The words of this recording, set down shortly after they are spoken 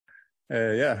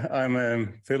Yeah,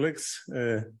 I'm Felix,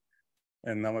 and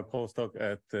I'm a postdoc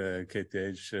at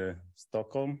KTH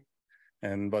Stockholm.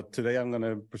 But today I'm going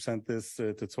to present this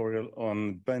tutorial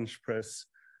on Benchpress,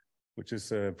 which is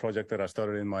a project that I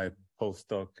started in my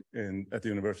postdoc at the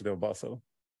University of Basel.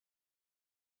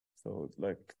 So it's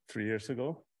like 3 years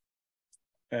ago.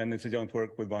 And it's a joint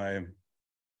work with my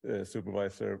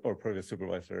supervisor, or previous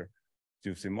supervisor,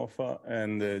 Giusi Moffa,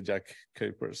 and Jack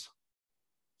Kuipers.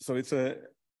 So it's a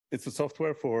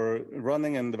software for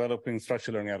running and developing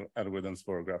structured learning algorithms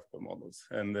for graphical models.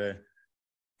 And I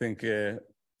think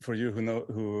for you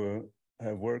who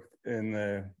have worked in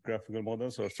graphical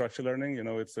models or structured learning, you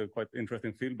know, it's a quite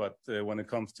interesting field, but when it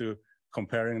comes to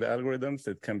comparing the algorithms,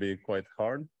 it can be quite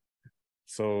hard.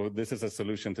 So this is a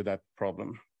solution to that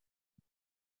problem.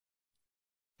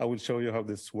 I will show you how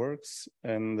this works,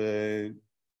 and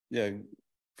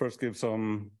first give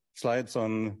some slides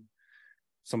on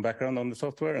some background on the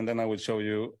software, and then I will show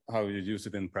you how you use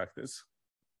it in practice.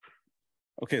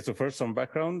 Okay, so first some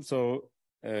background. So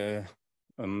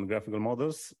on graphical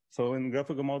models. So in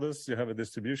graphical models, you have a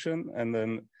distribution and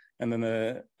then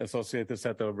an associated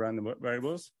set of random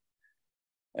variables.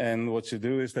 And what you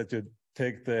do is that you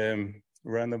take the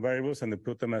random variables and you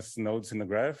put them as nodes in the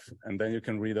graph, and then you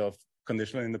can read off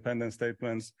conditional independent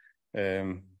statements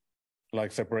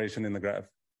like separation in the graph.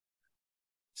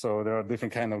 So there are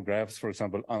different kind of graphs, for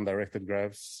example, undirected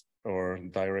graphs or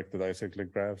directed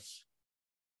acyclic graphs.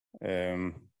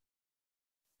 And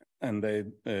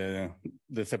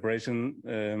the separation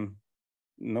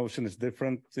notion is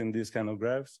different in these kind of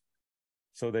graphs.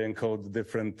 So they encode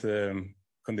different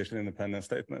conditional independent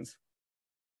statements.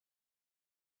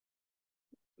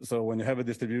 So when you have a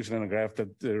distribution in a graph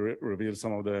that reveals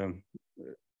some of the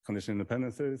conditional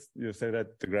independencies, you say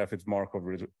that the graph is Markov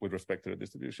with respect to the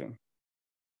distribution.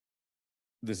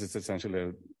 This is essentially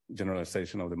a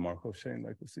generalization of the Markov chain,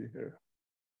 like we see here.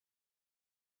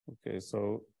 Okay,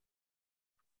 so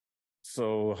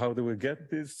how do we get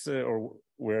this, or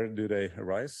where do they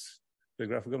arise, the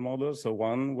graphical models? So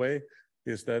one way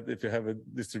is that if you have a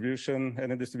distribution,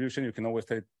 any distribution, you can always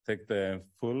take the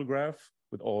full graph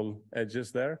with all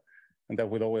edges there, and that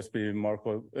will always be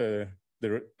Markov.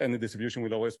 Any distribution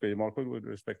will always be Markov with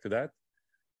respect to that.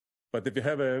 But if you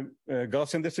have a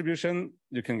Gaussian distribution,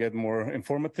 you can get more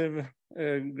informative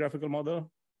graphical model.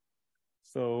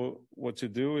 So what you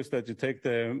do is that you take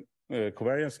the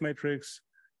covariance matrix,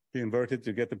 you invert it,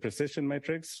 you get the precision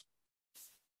matrix.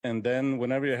 And then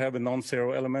whenever you have a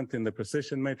non-zero element in the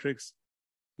precision matrix,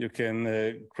 you can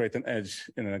create an edge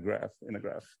in a graph.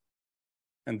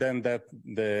 And then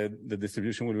the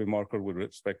distribution will be Markov with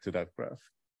respect to that graph.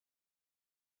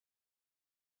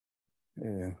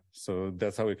 So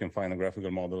that's how we can find a graphical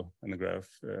model in a graph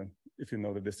if you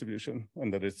know the distribution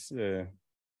and that it's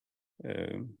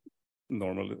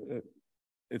normal.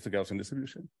 It's a Gaussian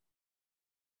distribution.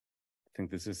 I think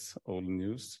this is old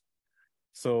news.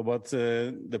 So, but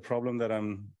the problem that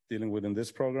I'm dealing with in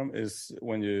this program is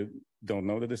when you don't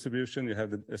know the distribution, you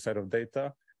have a set of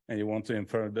data, and you want to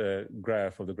infer the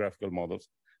graph of the graphical model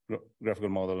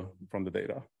from the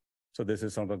data. So this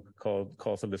is something called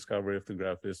causal discovery if the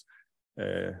graph is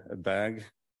a BiDAG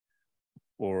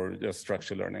or just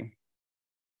structured learning.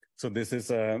 So this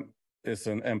is an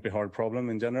NP hard problem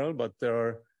in general, but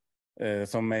there are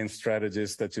some main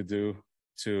strategies that you do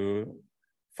to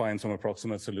find some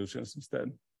approximate solutions instead.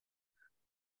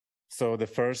 So the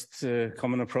first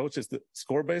common approach is the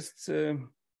score-based,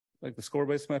 like the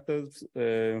score-based methods,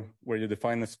 where you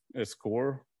define a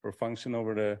score or function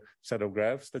over the set of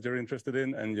graphs that you're interested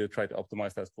in, and you try to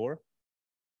optimize that score.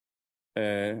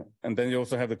 And then you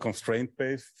also have the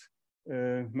constraint-based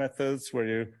methods where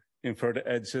you infer the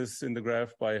edges in the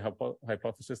graph by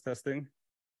hypothesis testing.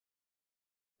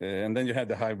 And then you have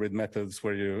the hybrid methods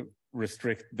where you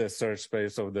restrict the search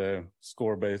space of the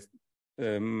score-based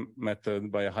method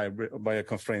by a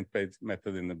constraint-based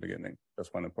method in the beginning.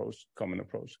 That's one approach, common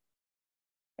approach.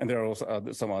 And there are also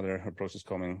some other approaches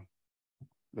coming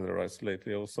that arise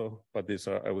lately also, but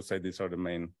I would say these are the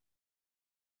main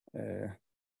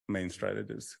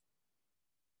strategies.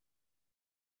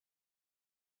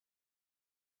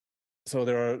 So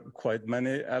there are quite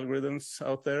many algorithms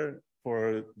out there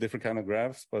for different kind of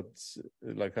graphs, but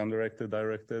like undirected,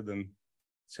 directed, and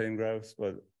chain graphs.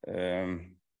 But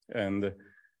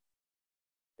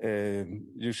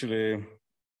usually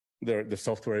the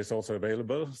software is also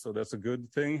available, so that's a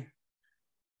good thing.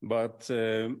 But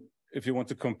if you want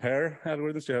to compare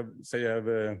algorithms, you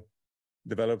have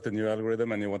developed a new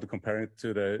algorithm and you want to compare it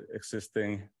to the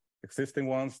existing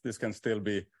ones, this can still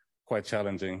be quite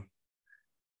challenging.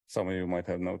 Some of you might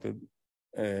have noted.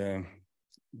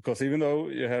 because even though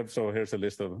you have, so here's a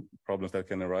list of problems that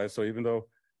can arise. So even though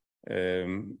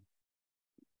the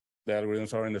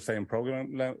algorithms are in the same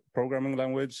programming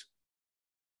language,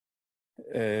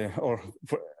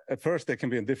 at first they can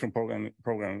be in different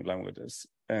programming languages.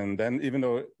 And then even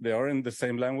though they are in the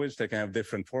same language, they can have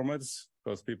different formats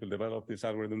because people develop these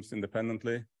algorithms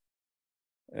independently.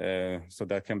 So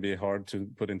that can be hard to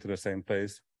put into the same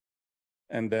place.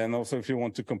 And then also if you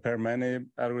want to compare many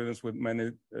algorithms with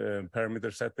many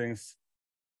parameter settings,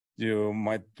 you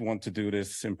might want to do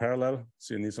this in parallel.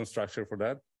 So you need some structure for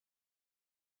that.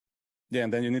 Yeah,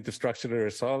 and then you need to structure the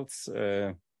results.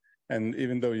 And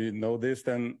even though you know this,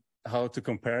 then how to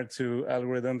compare to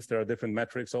algorithms, there are different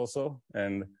metrics also.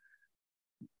 And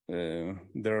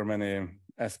there are many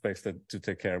aspects that to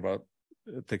take care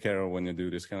of when you do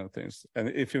these kind of things. And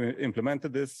if you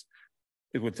implemented this,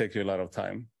 it would take you a lot of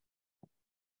time.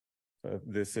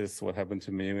 This is what happened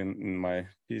to me in my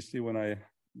PhD when I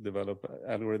developed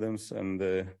algorithms. And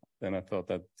then I thought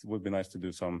that it would be nice to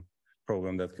do some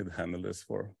program that could handle this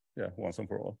for, once and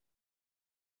for all.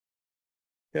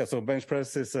 Yeah, so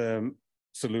Benchpress is a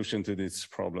solution to these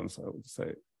problems, I would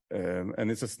say. And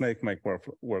it's a Snakemake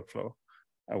workflow.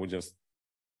 I would just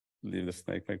leave the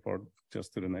Snakemake part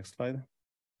just to the next slide.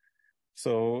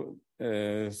 So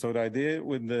the idea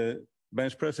with the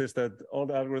Benchpress is that all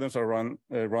the algorithms are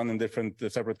run in different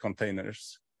separate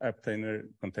containers, apptainer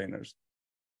containers.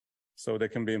 So they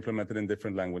can be implemented in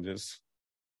different languages.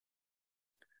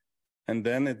 And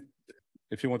then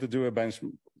if you want to do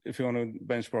if you want to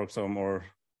benchmark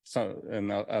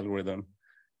an algorithm,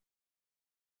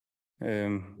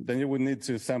 then you would need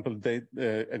to sample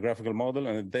a graphical model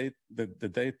and the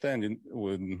data, and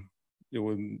you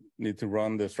would need to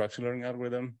run the structural learning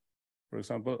algorithm, for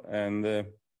example, and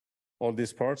all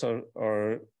these parts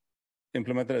are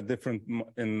implemented as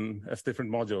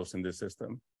different modules in this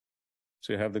system.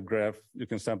 So you have the graph, you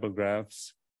can sample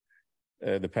graphs,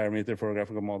 the parameter for a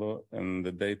graphical model, and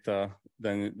the data,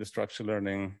 then the structural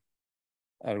learning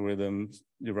algorithms,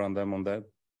 you run them on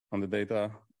the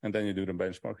data, and then you do the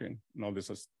benchmarking, and all this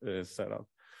is set up.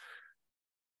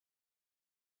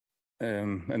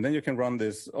 And then you can run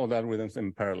all the algorithms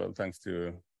in parallel thanks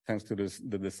to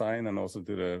the design and also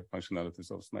to the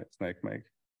functionalities of Snakemake.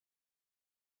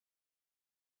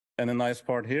 And a nice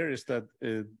part here is that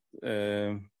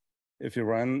if you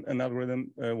run an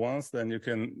algorithm once, then you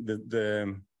can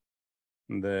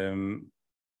the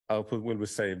output will be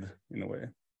saved in a way,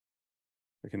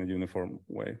 like in a uniform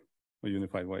way, a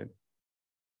unified way.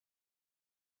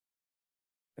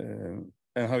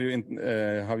 And how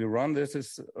you run this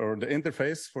is, or the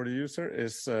interface for the user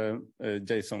is a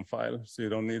JSON file, so you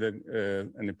don't need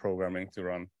any programming to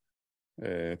run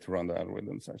the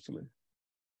algorithms actually.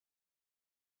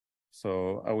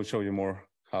 So I will show you more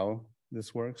how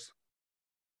this works.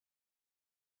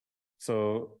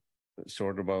 So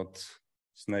short about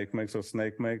Snakemake. So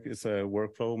Snakemake is a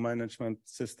workflow management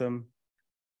system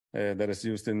that is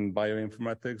used in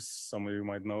bioinformatics. Some of you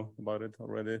might know about it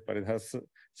already, but it's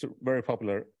very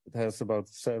popular. It has about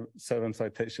 7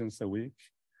 citations a week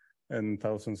and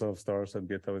thousands of stars at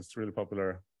GitHub. It's really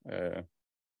popular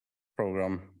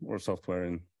program or software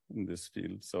in this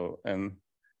field. So, and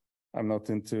I'm not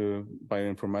into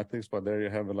bioinformatics, but there you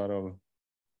have a lot of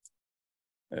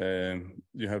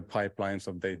you have pipelines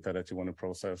of data that you want to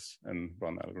process and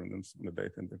run algorithms on the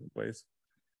data in different ways.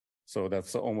 So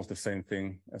that's almost the same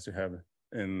thing as you have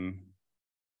in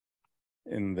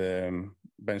the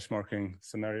benchmarking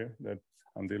scenario that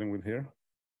I'm dealing with here.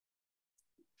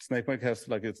 Snakemake has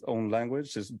like its own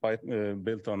language. It's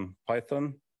built on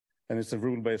Python, and it's a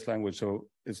rule-based language. So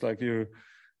it's like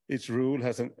each rule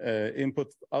has an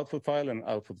input-output file and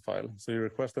output file. So you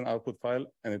request an output file,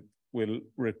 and it will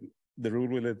the rule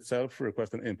will itself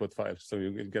request an input file. So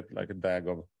you will get like a DAG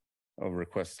of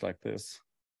requests like this.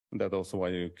 And that's also why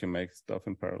you can make stuff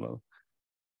in parallel.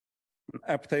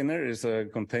 Apptainer is a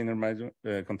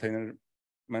container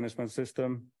management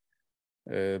system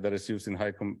that is used in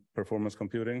high performance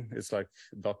computing. It's like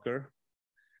Docker,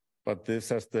 but this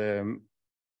has the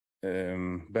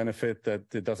benefit that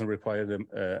it doesn't require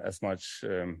as much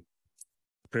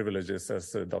privileges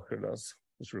as Docker does,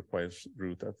 which requires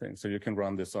root, I think. So you can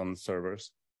run this on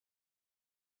servers.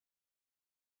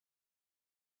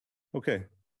 Okay,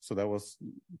 so that was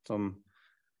some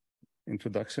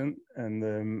introduction.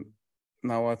 And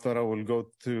now I thought I will go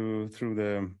through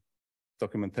the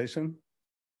documentation,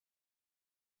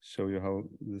 show you how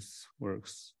this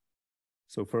works.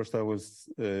 So first I will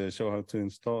show how to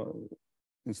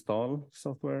install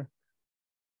software.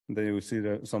 And then you will see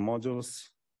some modules,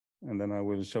 and then I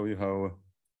will show you how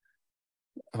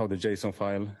the JSON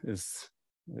file is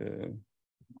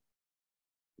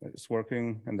it's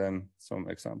working, and then some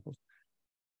examples.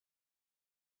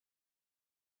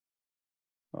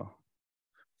 Oh,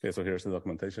 okay, so here's the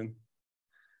documentation.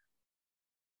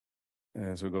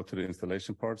 So we go to the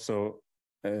installation part. So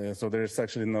there's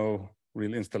actually no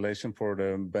real installation for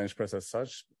the Benchpress as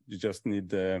such. You just need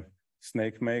the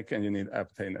Snakemake and you need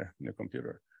Apptainer in your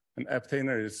computer. And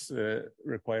Apptainer is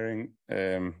requiring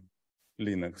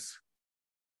Linux.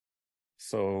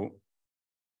 So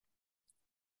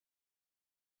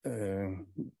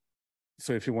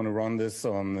if you want to run this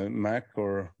on Mac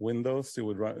or Windows, you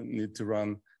would need to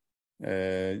run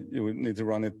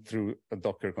it through a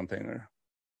Docker container.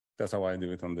 That's how I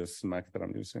do it on this Mac that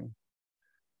I'm using.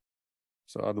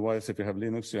 So otherwise, if you have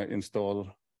Linux, you install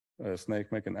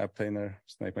Snakemake and Apptainer.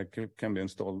 Snakemake can be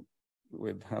installed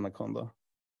with Anaconda.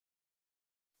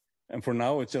 And for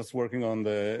now, it's just working on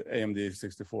the AMD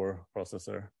 64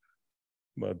 processor.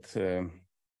 But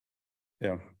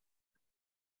yeah,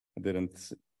 I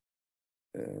didn't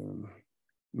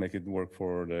make it work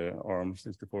for the ARM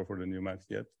 64 for the new Macs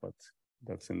yet, but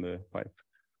that's in the pipe.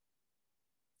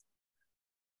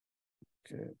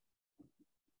 Okay,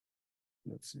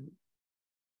 let's see.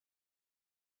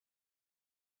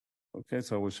 Okay,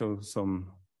 so I will show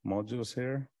some modules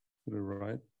here to the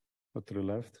right or to the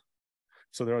left.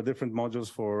 So there are different modules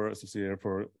for, as you see here,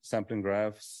 for sampling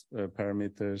graphs,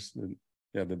 parameters,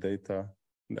 the data,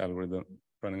 the algorithm,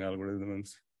 running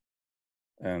algorithms,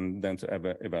 and then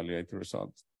to evaluate the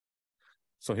results.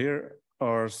 So here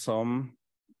are some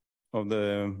of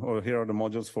here are the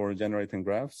modules for generating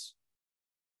graphs.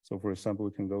 So for example,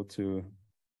 we can go to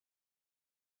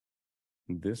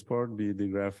this part,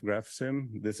 BDgraph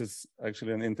GraphSim. This is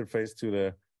actually an interface to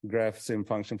the GraphSim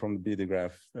function from the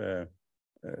BDgraph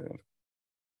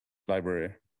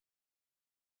library.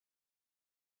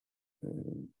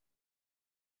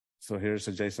 So here's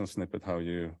a JSON snippet how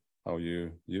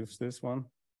you use this one.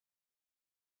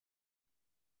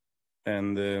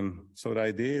 And so the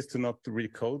idea is to not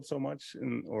recode so much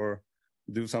or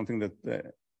do something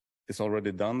that is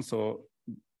already done. So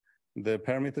the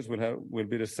parameters will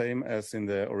be the same as in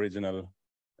the original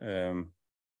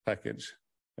package.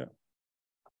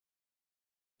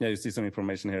 Yeah, you see some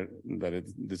information here that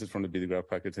this is from the BDgraph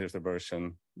package. Here's the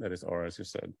version that is R, as you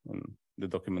said, and the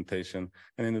documentation.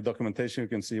 And in the documentation, you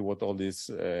can see what all these,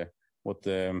 what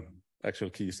the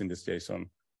actual keys in this JSON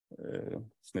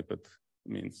snippet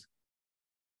means.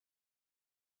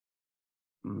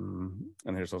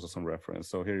 And here's also some reference.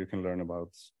 So here you can learn about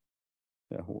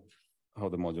how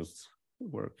the modules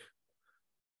work.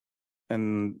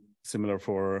 And similar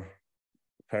for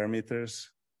parameters.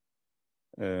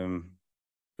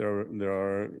 There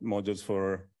are modules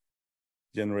for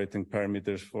generating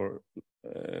parameters for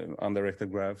undirected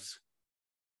graphs,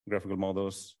 graphical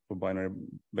models for binary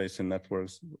Bayesian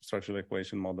networks, structural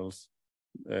equation models,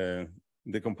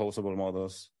 decomposable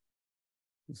models.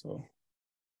 So,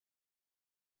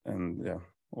 and yeah,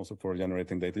 also for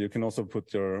generating data. You can also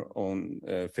put your own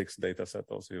fixed data set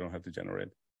also, you don't have to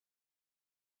generate.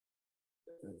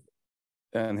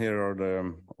 And here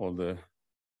are all the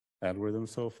algorithms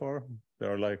so far.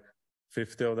 There are like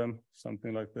 50 of them,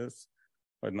 something like this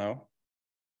right now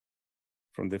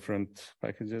from different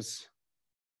packages.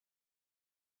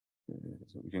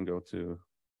 So we can go to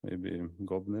maybe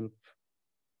GOBNILP,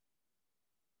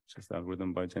 which is the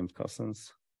algorithm by James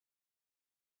Cousins.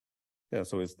 Yeah,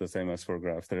 so it's the same as for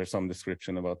graphs. There is some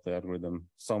description about the algorithm.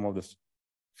 Some of the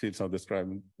fields are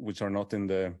described, which are not in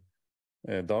the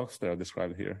docs, they are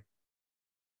described here.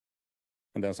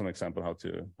 And then some example how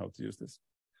to use this.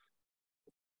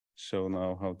 Show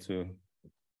now how the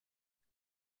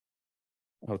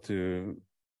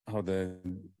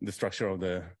structure of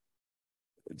the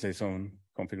JSON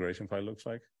configuration file looks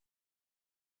like.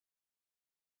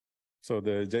 So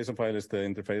the JSON file is the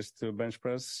interface to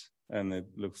Benchpress, and it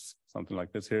looks something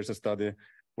like this. Here's a study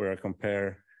where I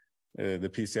compare the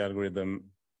PC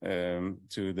algorithm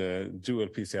to the dual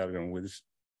PC algorithm, which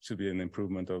should be an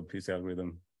improvement of PC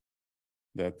algorithm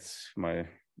that my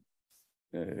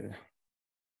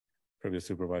previous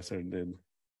supervisor did,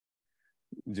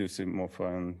 Giusi,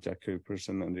 Moffa, and Jack Kuipers,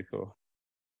 and Enrico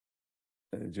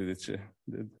Giudice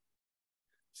did.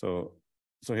 So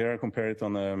here I compare it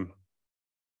on a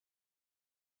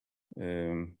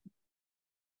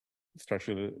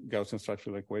Gaussian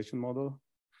structural equation model,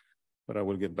 but I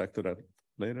will get back to that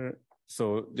later.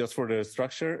 So just for the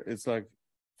structure, it's like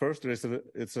first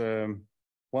it's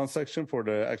one section for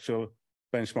the actual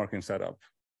benchmarking setup,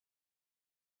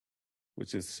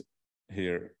 which is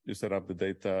here. You set up the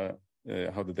data,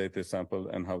 how the data is sampled,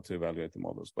 and how to evaluate the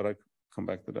models. But I come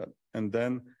back to that. And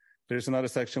then there's another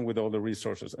section with all the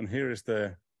resources. And here is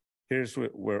the here's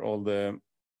where all the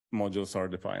modules are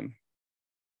defined.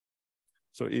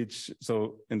 So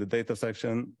in the data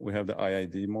section, we have the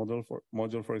IID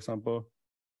module, for example.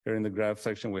 Here in the graph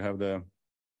section, we have the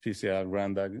pcalg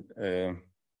BiDAG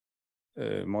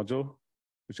module,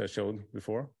 which I showed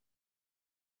before,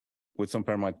 with some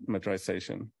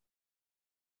parameterization.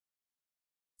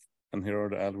 And here are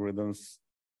the algorithms.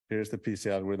 Here's the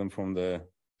PC algorithm from the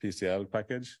pcalg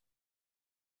package,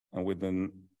 and with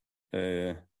an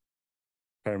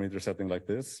parameter setting like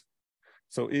this.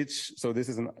 So this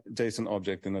is a JSON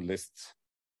object in a list,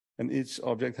 and each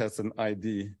object has an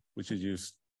ID which is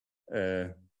used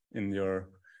in your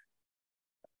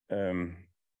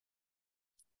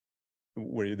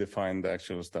where you define the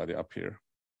actual study up here.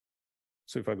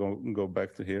 So if I go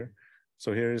back to here,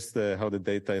 so here is how the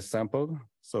data is sampled.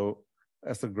 So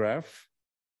as a graph,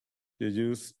 you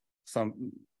use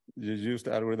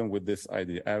the algorithm with this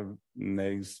ID,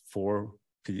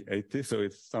 avnegs4p80. So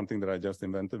it's something that I just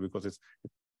invented because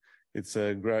it's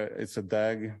a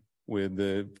DAG with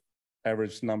the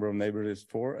average number of neighbors is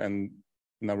 4 and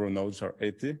number of nodes are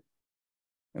 80.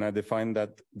 And I define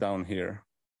that down here.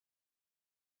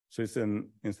 So it's an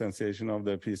instantiation of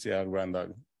the pcalg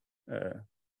BiDAG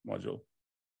module.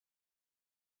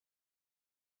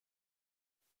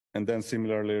 And then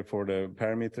similarly for the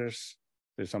parameters,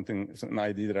 there's an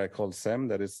ID that I call SEM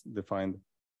that is defined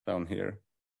down here.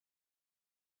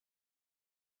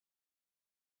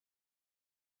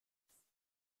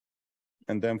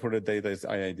 And then for the data is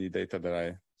IID data that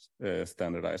I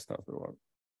standardized after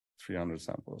 300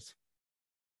 samples.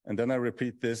 And then I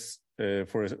repeat this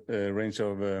for a range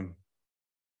of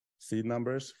seed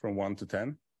numbers from 1 to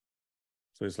 10.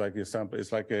 So it's like a sample.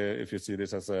 It's like if you see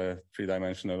this as a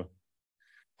three-dimensional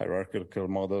hierarchical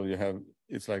model,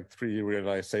 it's like 10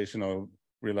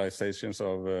 realizations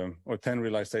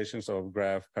of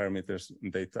graph parameters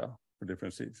and data for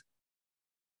different seeds.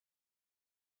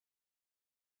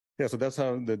 Yeah, so that's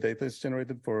how the data is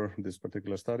generated for this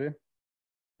particular study.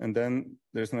 And then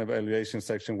there's an evaluation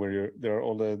section where there are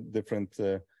all the different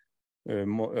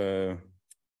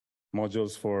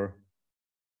modules for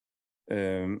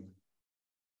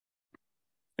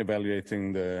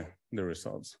evaluating the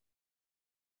results.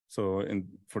 So in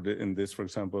this, for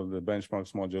example, the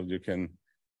benchmarks module, you can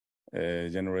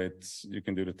you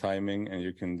can do the timing, and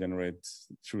you can generate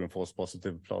true and false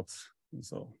positive plots. And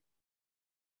so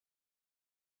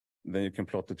then you can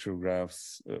plot the true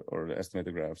graphs or the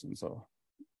estimated graphs, and so.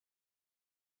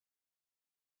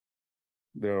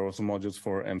 There are also modules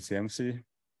for MCMC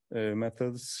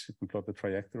methods. You can plot the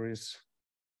trajectories.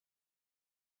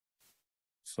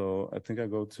 So I think I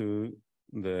go to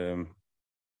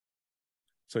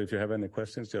so if you have any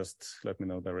questions, just let me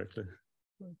know directly.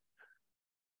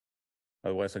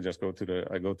 Otherwise, I just go to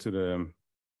the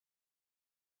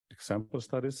example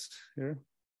studies here.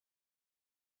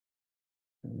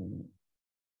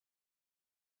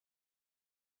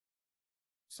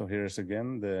 So here's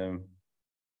again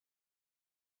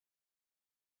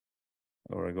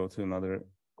or I go to another,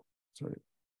 sorry.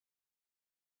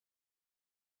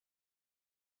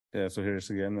 Yeah, so here's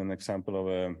again an example of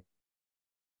a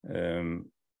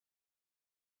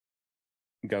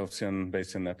Gaussian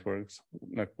Bayesian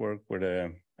network where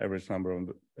the average number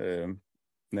of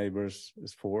neighbors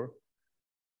is 4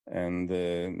 and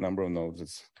the number of nodes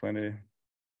is 20.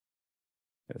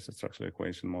 There's a structural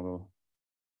equation model.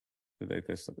 The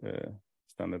data is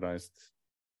standardized.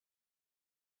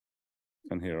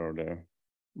 And here are the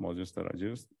modules that I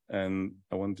used. And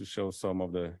I want to show some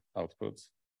of the outputs.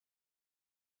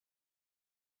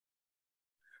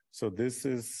 So this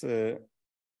is the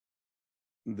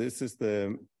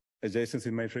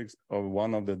adjacency matrix of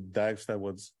one of the DAGs that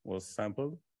was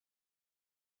sampled.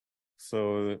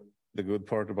 So the good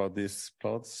part about these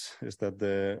plots is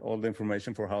that all the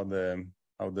information for how the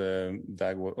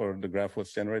DAG or the graph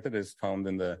was generated is found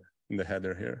in the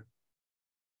header here.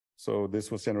 So this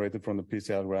was generated from the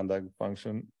pcalg BiDAG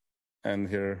function, and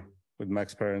here with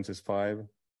max parents is 5,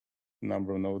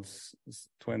 number of nodes is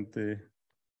 20, the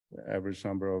average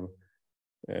number of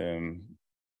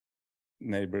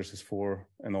neighbors is 4,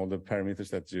 and all the parameters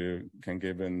that you can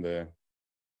give in this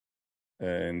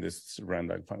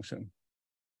BiDAG function.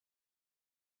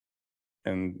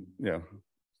 And yeah,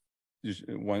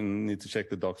 one needs to check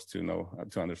the docs to know how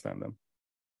to understand them.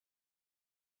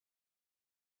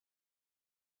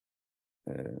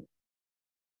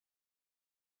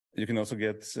 You can also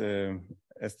get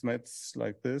estimates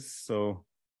like this. So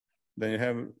then you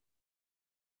have,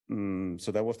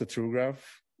 so that was the true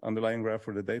graph, underlying graph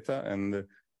for the data. And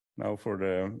now for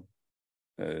the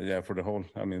for the whole,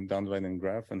 I mean, the underlying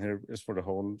graph, and here is for the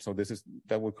whole. So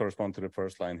that would correspond to the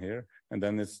first line here. And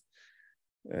then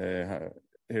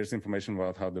here's information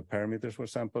about how the parameters were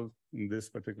sampled in this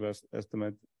particular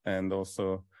estimate, and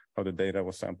also how the data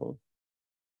was sampled.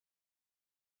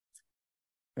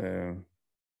 And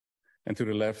to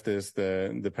the left is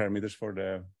the parameters for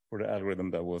the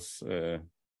algorithm that was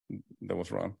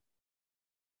run.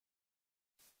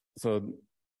 So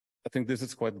I think this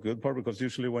is quite a good part, because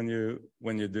usually when you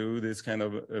do this kind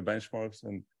of benchmarks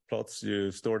and plots, you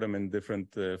store them in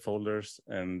different folders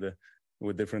and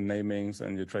with different namings,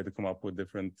 and you try to come up with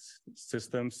different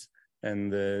systems.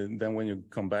 And then when you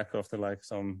come back after like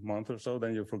some month or so,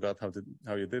 then you forgot how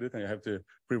you did it, and you have to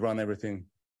rerun everything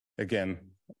again.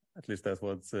 At least that's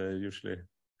what's usually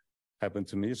happened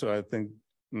to me. So I think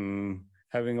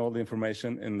having all the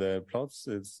information in the plots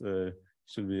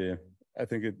should be. I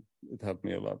think it helped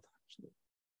me a lot.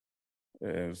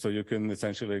 So you can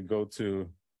essentially go to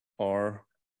R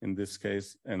in this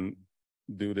case and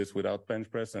do this without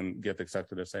Benchpress and get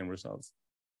exactly the same results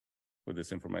with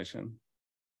this information.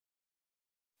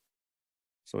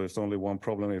 So there's only one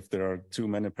problem: if there are too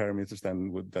many parameters,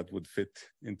 then that would fit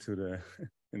into the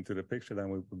picture, then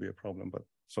it would be a problem. But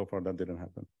so far that didn't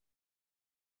happen.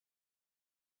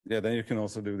 Yeah, then you can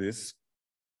also do this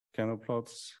kind of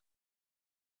plots.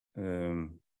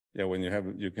 When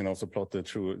you can also plot the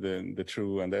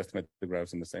true and the estimated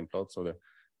graphs in the same plot. So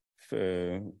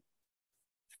the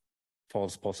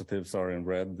false positives are in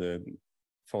red, the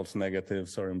false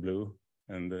negatives are in blue,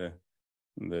 and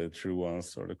the true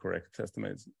ones, or the correct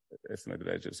estimated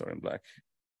edges, are in black.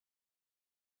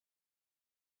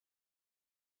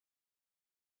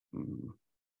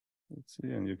 Let's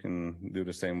see, and you can do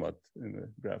the same in a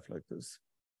graph like this.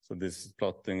 So this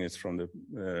plotting is from the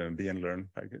bnlearn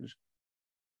package.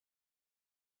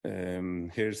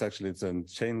 Here's actually, it's a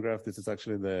chain graph. This is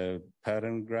actually the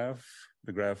pattern graph,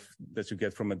 the graph that you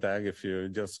get from a DAG if you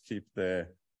just keep the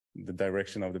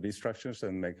direction of the B structures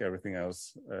and make everything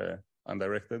else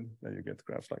undirected. Then you get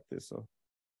graphs like this. So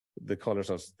the colors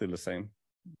are still the same.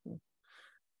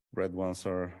 Red ones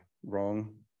are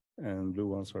wrong, and blue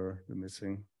ones are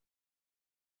missing.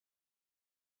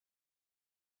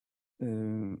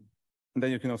 And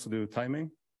then you can also do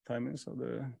timings of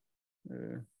the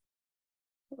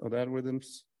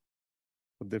algorithms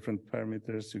for different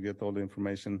parameters. You get all the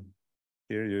information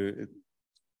here.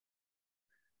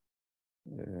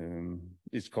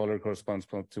 Each color corresponds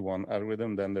to one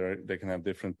algorithm. Then they can have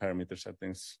different parameter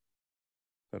settings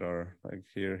that are like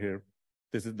here.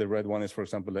 This is the red one is, for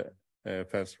example, a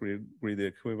fast greedy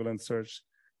equivalent search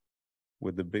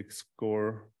with the big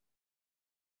score.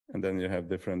 And then you have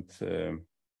different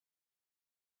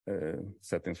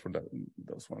settings for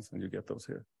those ones, and you get those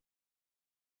here.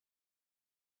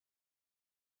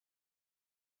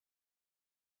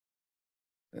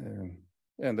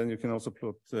 And then you can also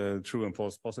plot true and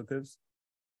false positives.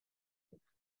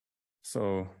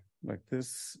 So like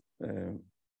this,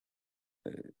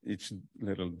 each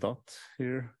little dot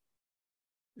here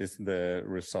is the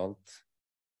result.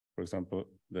 For example,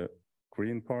 the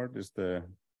green part is the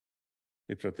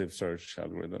iterative search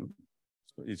algorithm.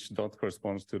 So each dot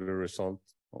corresponds to the result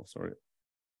of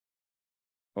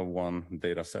one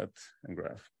data set and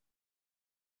graph.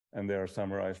 And they are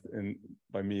summarized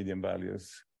by median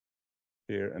values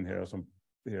here, and here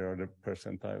are the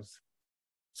percentiles.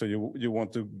 So you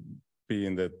want to be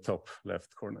in the top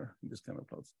left corner in this kind of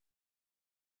plots.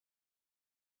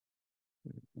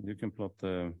 You can plot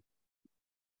the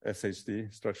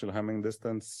SHD, structural Hamming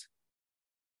distance,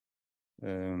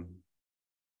 F1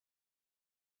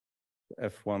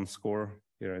 score.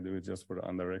 Here I do it just for the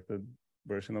undirected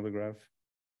version of the graph.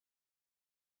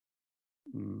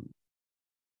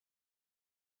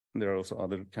 There are also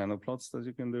other kind of plots that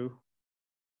you can do.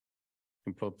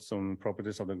 You can plot some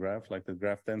properties of the graph, like the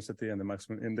graph density and the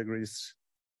maximum in degrees.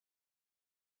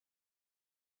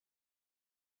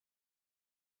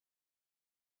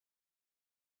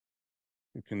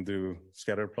 You can do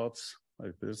scatter plots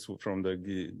like this from the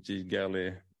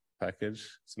gCastle package.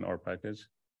 It's an R package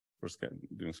for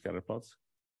doing scatter plots.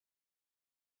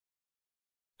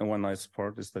 And one nice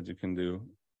part is that you can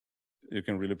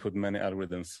really put many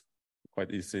algorithms.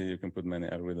 Quite easy. You can put many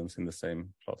algorithms in the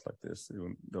same plot like this,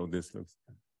 even though this looks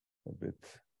a bit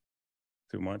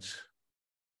too much.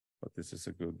 But this is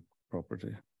a good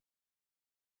property.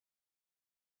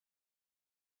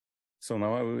 So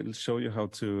now I will show you how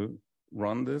to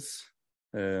run this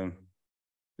with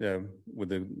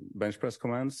the Benchpress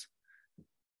commands.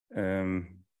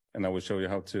 And I will show you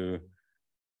how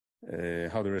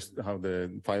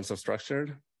the files are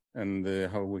structured, and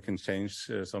how we can change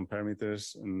some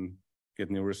parameters and get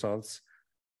new results.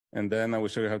 And then I will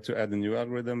show you how to add a new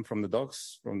algorithm from the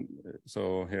docs.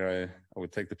 So here I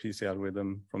would take the PC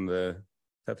algorithm from the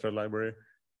TETRAD library.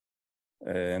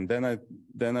 And then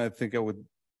I think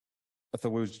I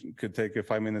thought we could take a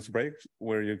 5 minutes break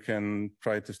where you can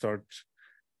try to start,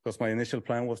 because my initial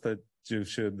plan was that you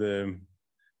should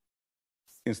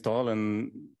install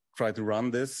and try to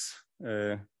run this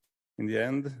in the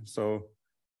end. So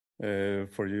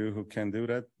for you who can do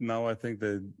that, now I think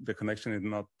the connection is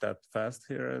not that fast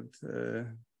here at the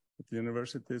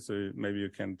university, so maybe you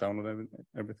can download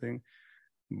everything.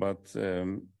 But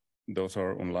those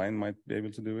are online might be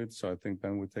able to do it. So I think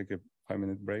then we take a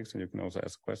 5-minute break, so you can also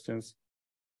ask questions.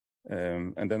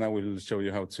 And then I will show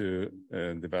you how to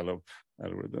develop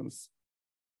algorithms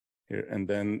here. And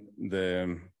then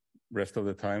the rest of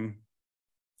the time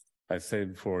I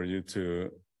saved for you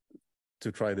to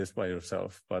try this by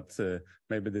yourself. But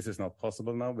maybe this is not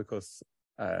possible now because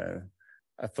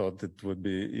I thought it would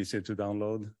be easier to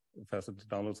download, faster to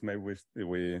download. So maybe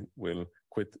we will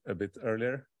quit a bit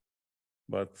earlier.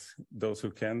 But those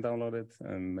who can download it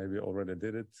and maybe already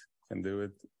did it can do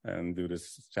it and do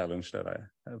this challenge that I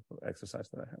have, exercise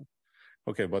that I have.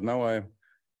 Okay, but now I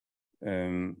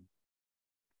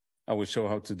will show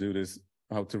how to do this,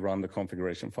 how to run the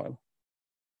configuration file.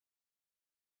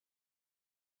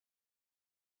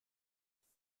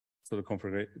 So the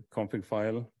config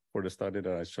file for the study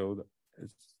that I showed,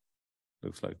 it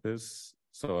looks like this.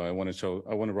 So I want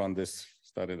to run this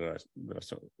study that I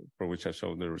showed, for which I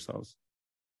showed the results.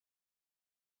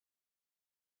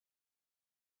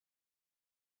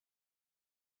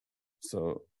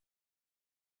 So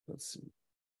let's see.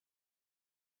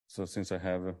 So since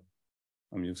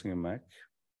I'm using a Mac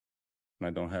and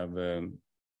I don't have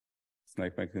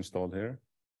Snakemake installed here,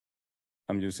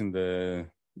 I'm using the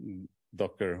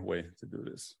Docker way to do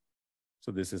this.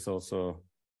 So this is also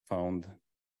found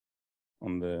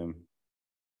on the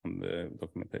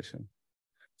documentation.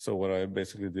 So what I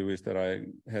basically do is that I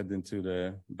head into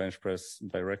the Benchpress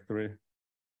directory,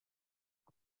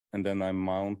 and then I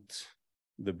mount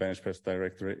the Benchpress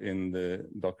directory in the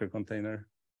Docker container,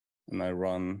 and I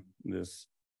run this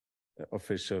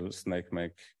official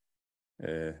Snakemake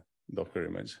Docker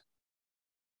image.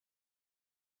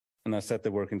 And I set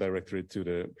the working directory to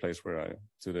the place where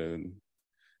to the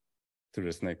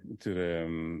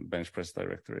Benchpress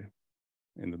directory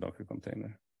in the Docker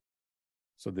container.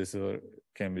 So this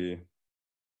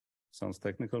sounds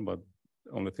technical, but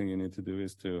the only thing you need to do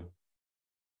is to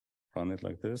run it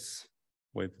like this,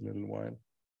 wait a little while.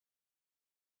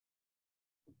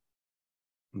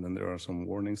 And then there are some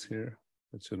warnings here.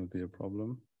 That shouldn't be a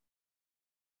problem.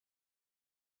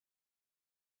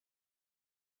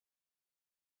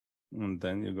 And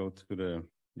then you go to the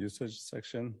usage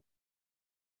section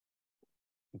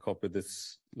and copy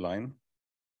this line.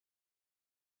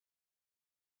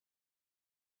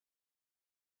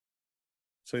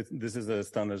 So this is a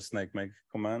standard Snakemake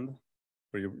command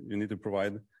where you need to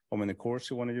provide how many cores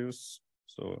you want to use.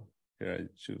 So here I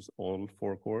choose all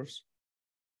 4 cores.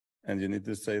 And you need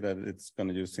to say that it's going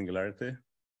to use singularity,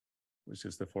 which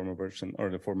is the former version or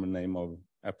the former name of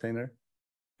Aptainer.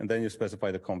 And then you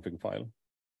specify the config file,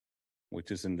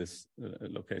 which is in this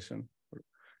location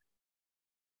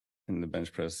in the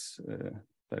Benchpress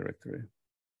directory.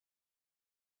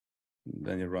 And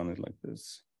then you run it like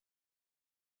this.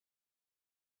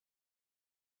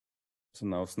 So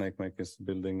now Snakemake is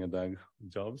building a DAG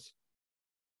jobs.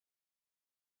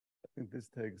 I think this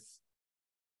takes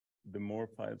the more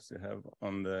files you have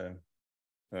on the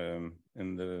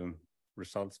in the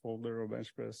results folder of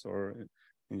Benchpress, or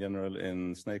in general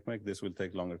in Snakemake, this will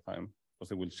take longer time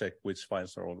because it will check which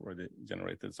files are already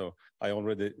generated. So I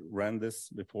already ran this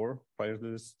before, prior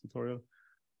to this tutorial.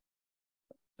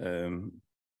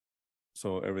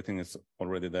 So everything is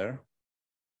already there.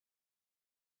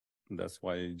 And that's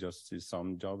why you just see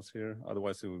some jobs here.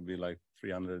 Otherwise, it would be like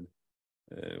 300,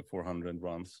 400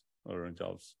 runs or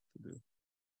jobs to do.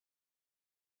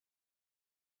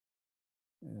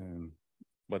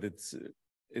 But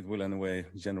it will anyway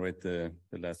generate the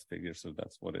last figure, so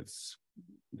that's what it's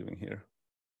doing here.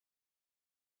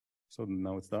 So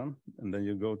now it's done, and then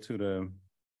you go to the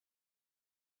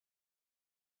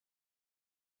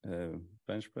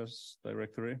Benchpress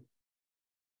directory.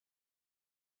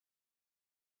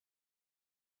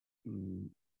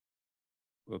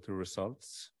 Go to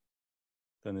results.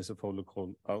 Then there's a folder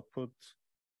called output,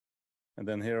 and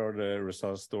then here are the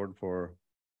results stored for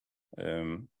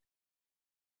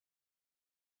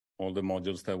all the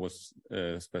modules that was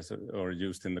specified or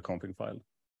used in the config file.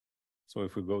 So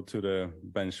if we go to the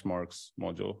benchmarks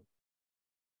module,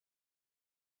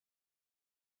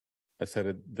 I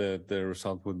said the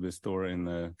result would be stored in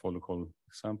a folder called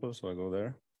example, so I go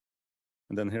there.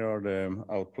 And then here are the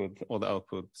output, or the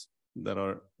outputs that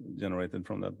are generated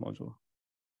from that module.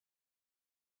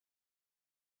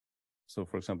 So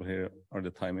for example, here are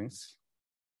the timings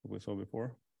we saw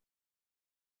before.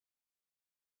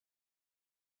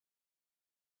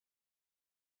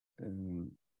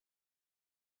 And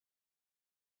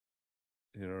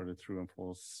here are the true and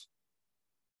false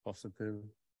positive.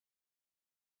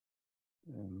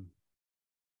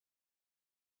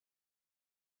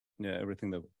 Yeah, everything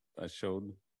that I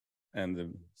showed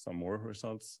and some more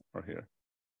results are here.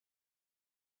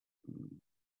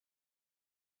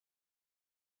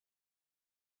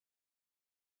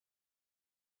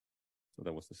 So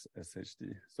that was the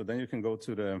SHD. So then you can go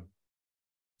to the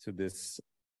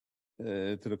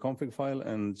config file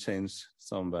and change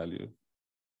some value,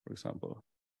 for example.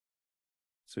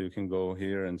 So you can go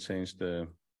here and change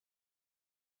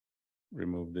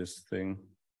remove this thing,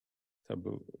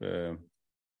 taboo,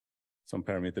 some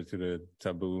parameter to the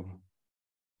taboo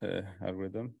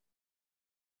algorithm.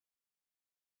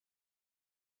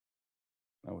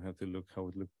 Now we have to look how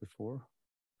it looked before.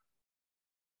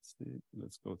 Let's see,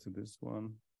 let's go to this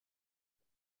one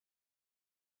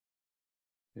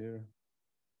here.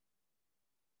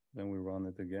 Then we run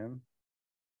it again.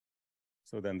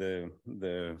 So then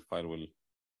the file will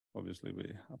obviously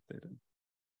be updated.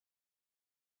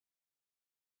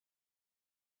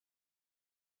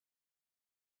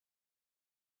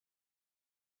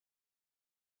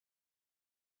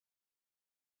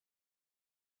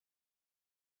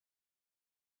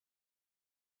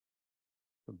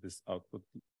 So this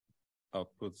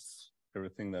outputs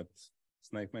everything that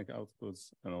Snakemake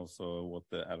outputs, and also what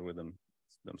the algorithm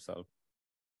themselves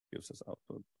gives as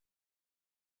output.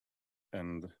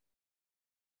 And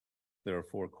there are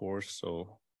 4 cores,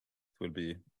 so it will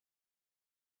be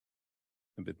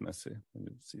a bit messy when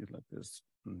you see it like this.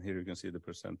 And here you can see the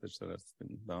percentage that has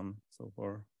been done so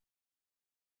far.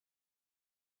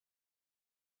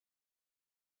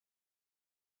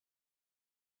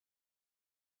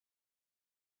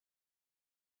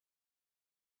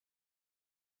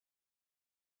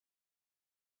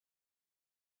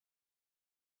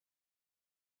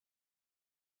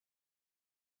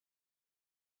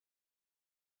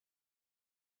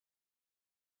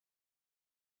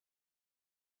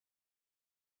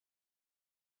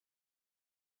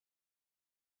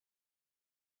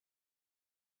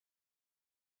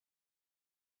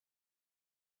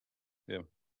 Yeah,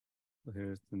 so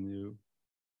here's the new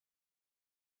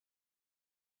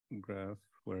graph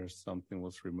where something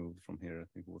was removed from here. I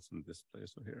think it was in this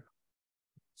place or here.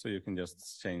 So you can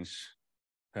just change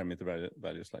parameter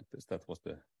values like this. That was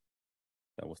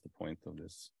the point of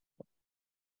this.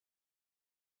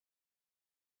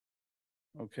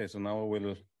 Okay, so now I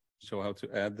will show how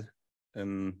to add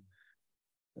the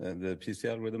PC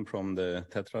algorithm from the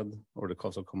TETRAD or the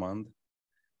causal command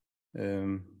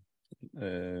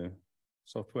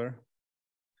software.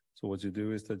 So what you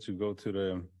do is that you go to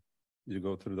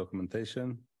the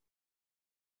documentation,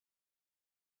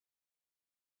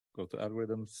 go to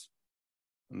algorithms,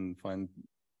 and find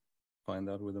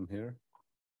algorithm here.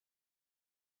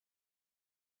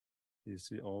 You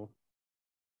see all.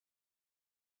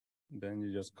 Then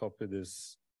you just copy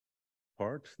this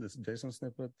part, this JSON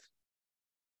snippet.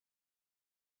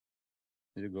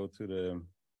 You go to the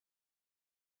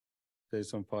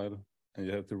JSON file, and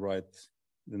you have to write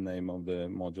the name of the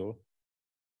module.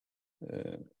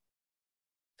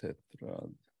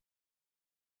 TETRAD.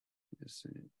 You see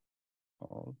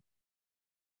all.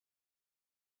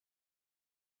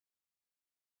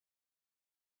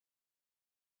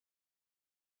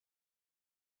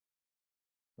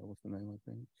 That was the name, I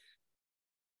think.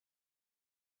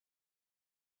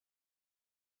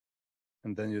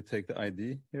 And then you take the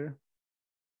ID here.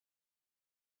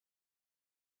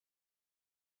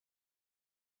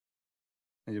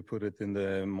 And you put it in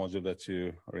the module that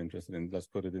you are interested in. Let's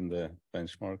put it in the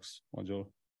benchmarks module.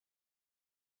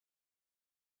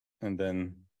 And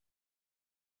then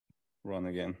run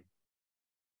again.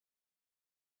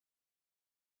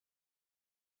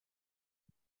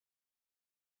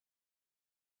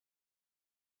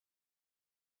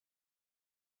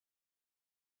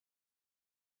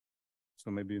 So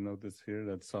maybe you notice here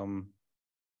that some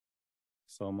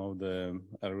of the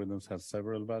algorithms have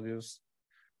several values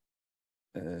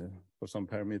for some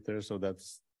parameters. So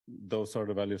those are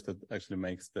the values that actually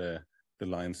makes the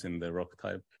lines in the rock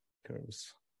type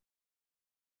curves.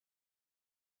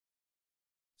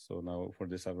 So now for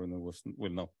this algorithm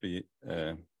will not be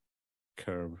a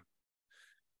curve,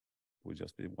 will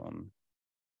just be one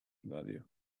value.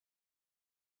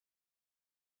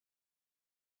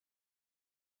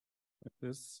 like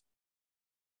this.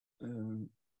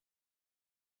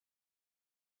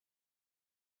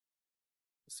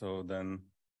 So then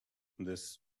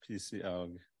this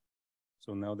pcalg.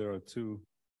 So now there are two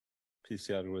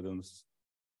PC algorithms,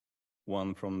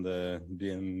 one from the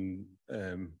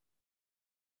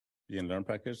bnlearn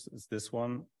package is this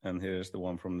one, and here's the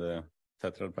one from the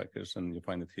TETRAD package, and you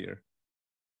find it here.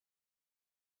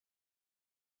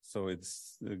 So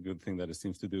it's a good thing that it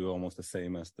seems to do almost the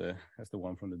same as the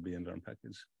one from the bnlearn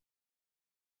package.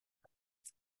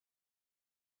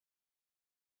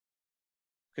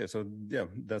 Okay, so yeah,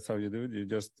 that's how you do it. You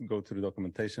just go to the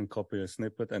documentation, copy a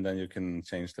snippet, and then you can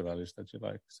change the values that you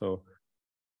like. So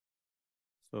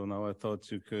now I thought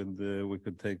we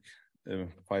could take a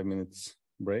 5 minutes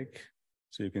break,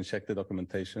 so you can check the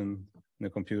documentation in the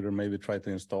computer, maybe try to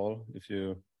install if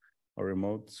you are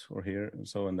remote or here. And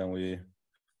so, and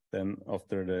then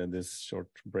after this short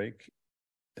break,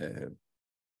 I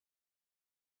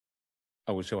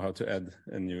will show how to add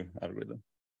a new algorithm.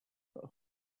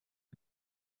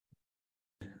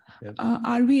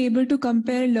 Are we able to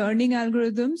compare learning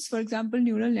algorithms, for example,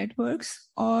 neural networks,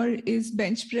 or is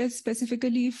Benchpress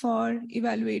specifically for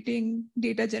evaluating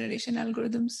data generation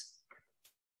algorithms?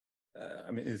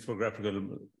 I mean, it's for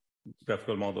graphical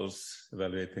models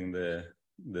evaluating the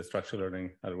structural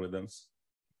learning algorithms.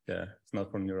 Yeah, it's not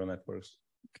for neural networks.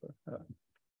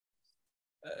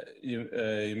 You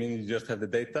mean you just have the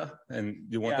data and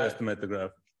you want to estimate the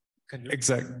graph?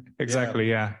 Exactly,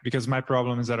 yeah. Because my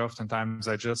problem is that oftentimes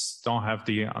I just don't have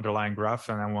the underlying graph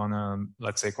and I want to,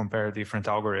 let's say, compare different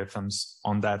algorithms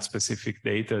on that specific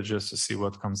data just to see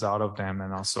what comes out of them,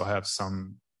 and also have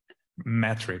some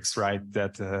metrics, right,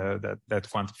 that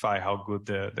quantify how good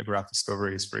the graph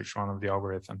discovery is for each one of the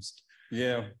algorithms.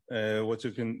 Yeah,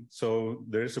 so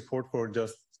there is support for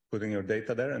just putting your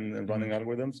data there and running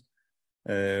algorithms.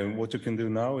 What you can do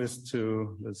now is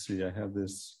to, let's see, I have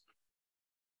this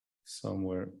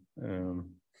somewhere. Where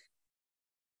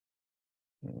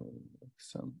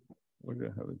do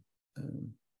I have it?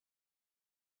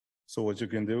 So what you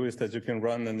can do is that you can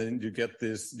run, and then you get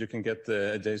this. You can get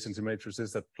the adjacency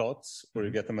matrices as plots, or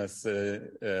you get them as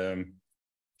JSON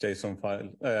file.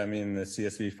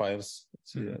 CSV files.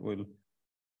 See,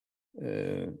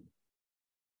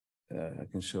 I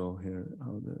can show here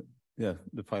how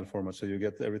the file format. So you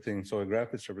get everything. So a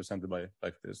graph is represented by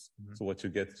like this. So what you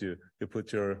get, you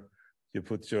put your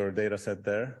data set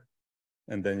there,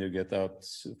 and then you get out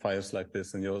files like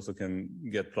this, and you also can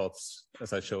get plots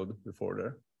as I showed before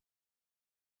there.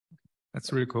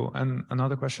 That's really cool. And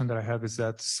another question that I have is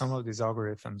that some of these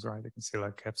algorithms, right, you can say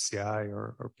like FCI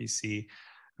or PC,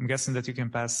 I'm guessing that you can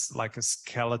pass like a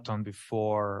skeleton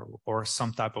before or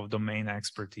some type of domain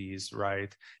expertise,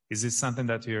 right? Is this something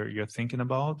that you're thinking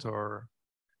about, or?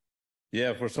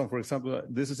 Yeah, for example,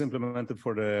 this is implemented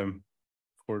for the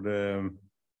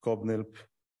GOBNILP.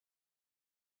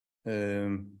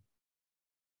 I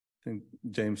think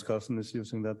James Cousin is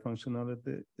using that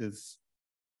functionality. It's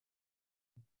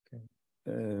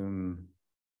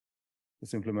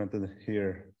implemented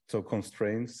here. So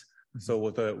constraints. So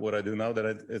what I do now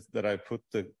is that I put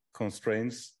the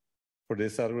constraints for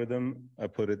this algorithm. I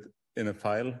put it in a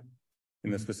file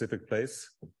in a specific place,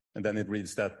 and then it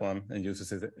reads that one and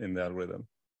uses it in the algorithm.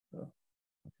 So.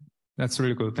 That's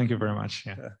really cool. Thank you very much.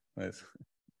 Yeah, nice.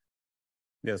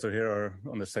 Yeah, so here are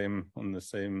on the same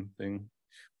thing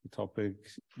topic.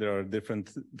 There are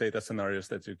different data scenarios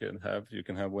that you can have. You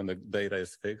can have when the data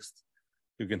is fixed.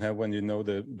 You can have when you know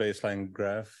the baseline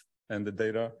graph and the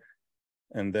data.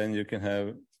 And then you can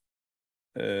have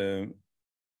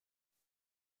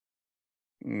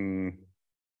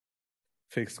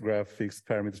fixed graph, fixed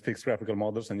parameters, fixed graphical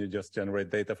models, and you just generate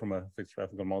data from a fixed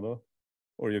graphical model.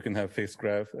 Or you can have fixed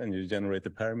graph and you generate the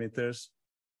parameters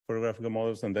for graphical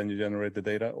models, and then you generate the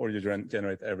data, or you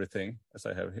generate everything as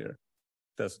I have here.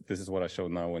 This is what I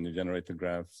showed now when you generate the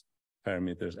graphs,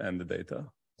 parameters, and the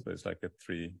data. So it's like a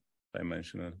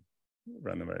 3-dimensional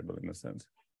random variable in a sense.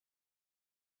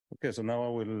 Okay, so now I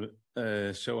will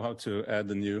show how to add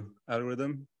a new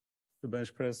algorithm to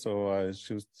Benchpress. So I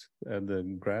choose to add the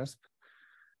grasp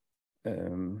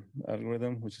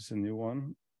algorithm, which is a new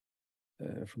one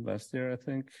from last year, I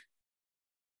think.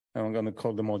 And I'm going to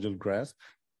call the module grasp.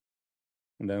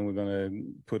 And then we're going to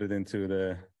put it into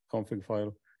the config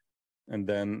file. And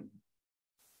then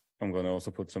I'm going to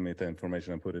also put some meta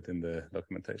information and put it in the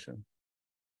documentation.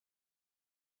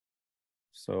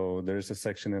 So there is a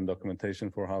section in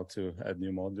documentation for how to add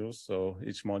new modules. So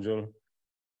each module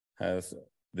has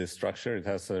this structure. It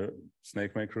has a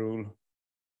Snakemake rule.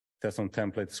 It has some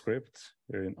template script.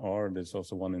 Here in R, there's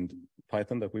also one in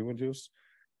Python that we would use.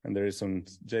 And there is some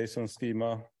JSON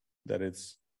schema. that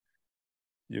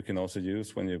you can also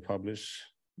use when you publish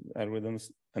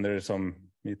algorithms. And there is some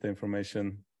meta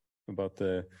information about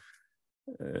the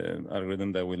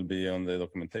algorithm that will be on the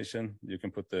documentation. You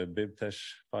can put the bibtesh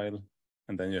file,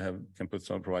 and then you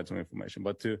provide some information.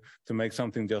 But to make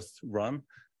something just run,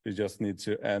 you just need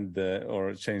to add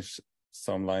or change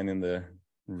some line in the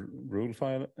rule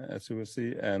file, as you will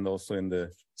see, and also in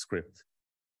the script.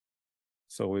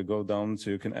 So we go down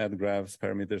to, you can add graphs,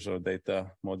 parameters, or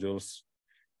data modules,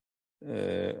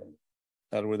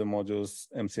 algorithm modules,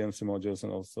 MCMC modules,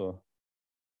 and also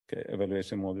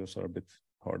evaluation modules are a bit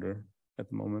harder at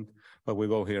the moment, but we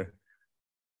go here.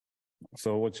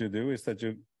 So what you do is that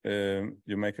you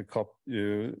make a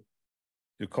you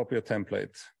copy a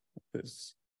template.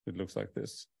 It looks like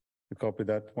this. You copy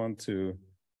that one to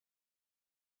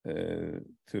the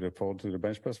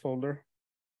Benchpress folder,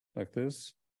 like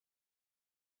this.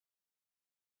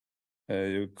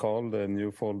 You call the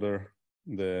new folder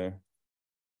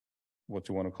what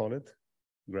you want to call it,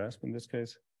 grasp in this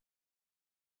case.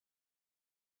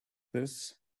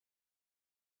 This.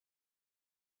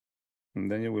 And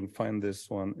then you will find this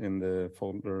one in the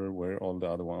folder where all the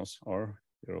other ones are.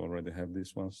 You already have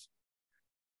these ones.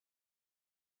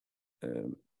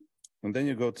 And then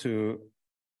you go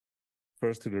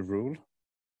first to the rule.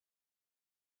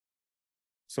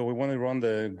 So we want to run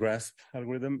the grasp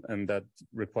algorithm, and that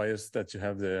requires that you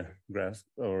have the grasp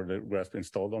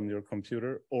installed on your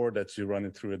computer, or that you run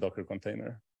it through a Docker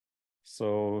container.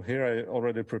 So here I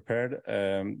already prepared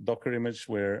a Docker image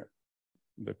where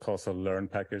the causal learn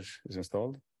package is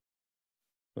installed.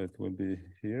 So it will be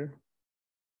here.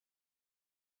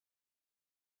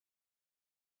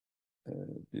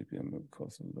 BPM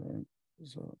causal learn.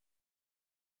 So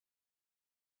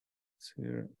it's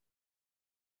here.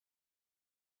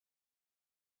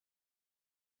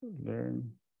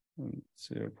 Learn and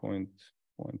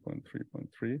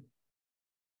 0.1.3.3.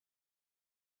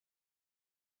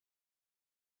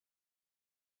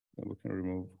 And we can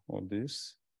remove all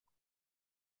these.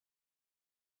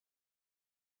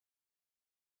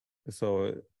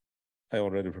 So I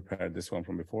already prepared this one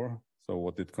from before. So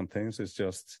what it contains is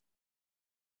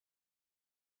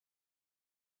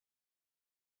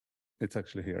it's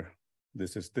actually here.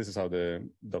 This is how the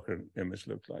Docker image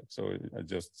looks like. So I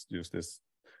just use this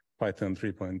Python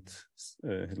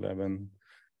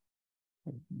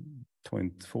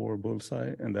 3.11.4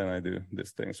 bullseye, and then I do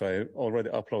this thing. So I already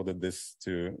uploaded this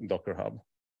to Docker Hub.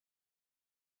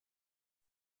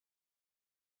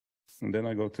 And then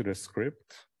I go to the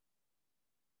script.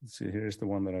 Let's see, here's the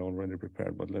one that I already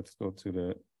prepared, but let's go to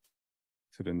the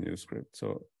new script.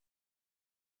 So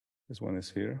this one is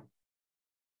here.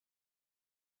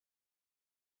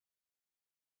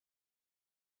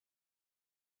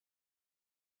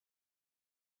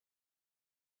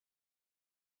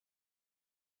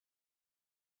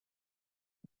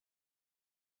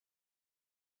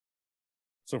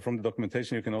 So from the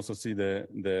documentation, you can also see the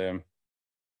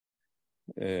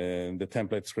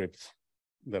template script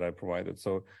that I provided.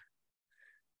 So it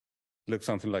looks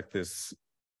something like this.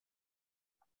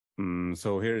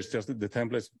 So here is just the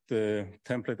template. The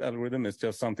template algorithm is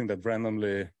just something that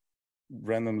randomly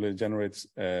generates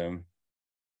a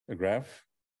graph,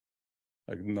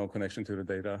 like no connection to the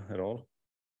data at all.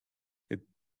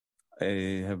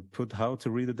 I have put how to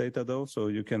read the data though, so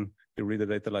you read the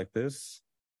data like this.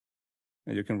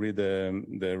 And you can read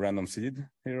the random seed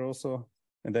here also,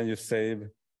 and then you save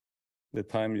the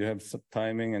time. You have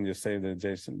timing, and you save the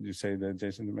JSON. You save the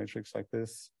JSON matrix like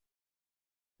this,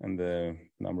 and the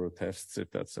number of tests, if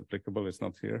that's applicable, is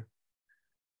not here.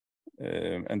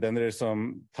 And then there is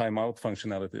some timeout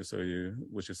functionality,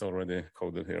 which is already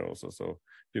coded here also. So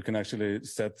you can actually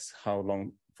set how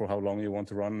long you want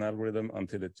to run an algorithm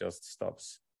until it just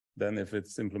stops. Then, if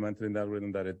it's implemented in the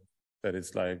algorithm that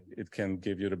it's like it can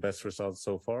give you the best results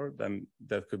so far, then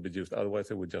that could be used.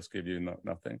 Otherwise, it would just give you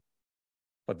nothing.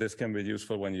 But this can be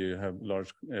useful when you have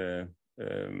large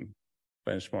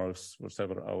benchmarks for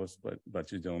several hours,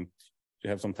 but you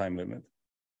have some time limit.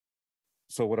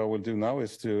 So what I will do now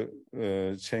is to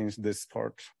change this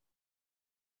part,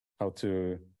 how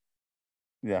the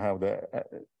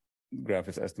graph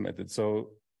is estimated.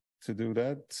 So to do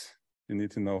that, you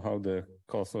need to know how the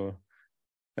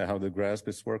grasp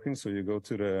is working. So you go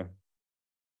to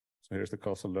so here's the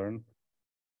causal learn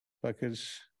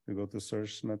package. You go to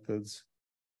search methods.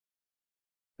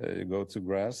 You go to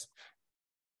grasp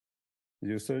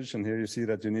usage, and here you see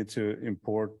that you need to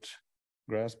import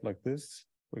grasp like this,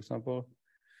 for example.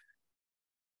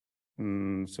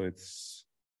 So it's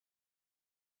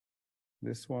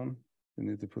this one. You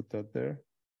need to put that there.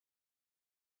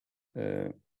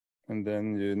 And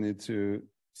then you need to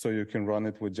So you can run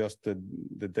it with just the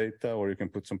data, or you can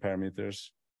put some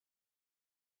parameters.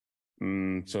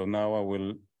 So now I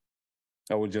will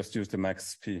just use the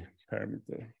max p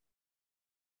parameter.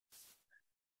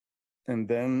 And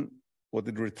then what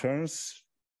it returns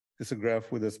is a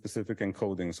graph with a specific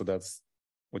encoding. So that's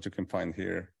what you can find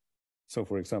here. So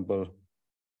for example,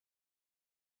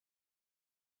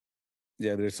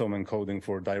 yeah, there's some encoding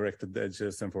for directed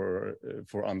edges and for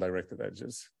undirected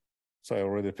edges. So I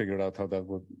already figured out how that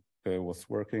was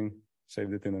working,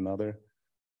 saved it in another.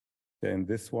 In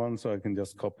this one, so I can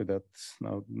just copy that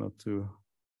now, not to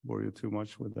bore you too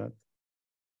much with that.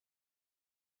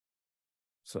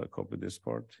 So I copy this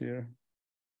part here.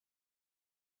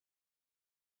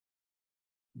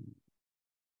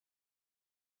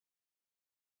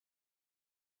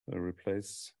 I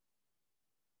replace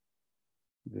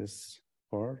this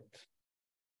part.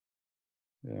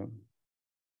 Yeah.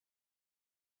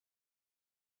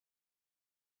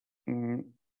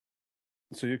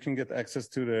 So you can get access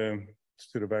to the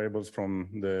variables from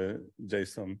the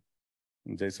JSON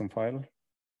file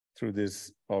through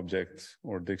this object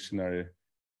or dictionary,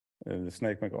 the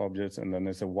Snakemake objects, and then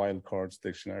there's a wildcards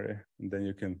dictionary, and then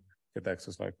you can get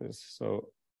access like this.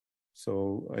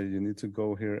 So you need to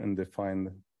go here and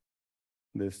define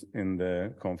this in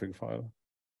the config file.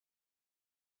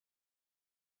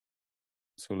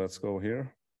 So let's go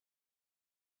here.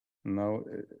 Now,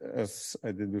 as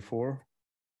I did before,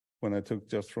 when I took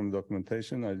just from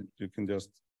documentation, you can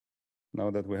just, now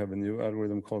that we have a new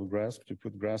algorithm called grasp, you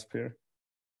put grasp here.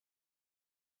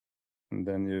 And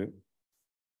then you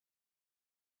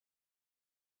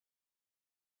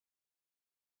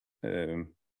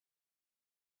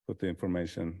put the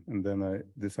information. And then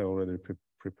this I already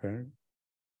prepared.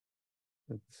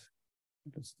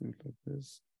 Let's do it like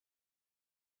this.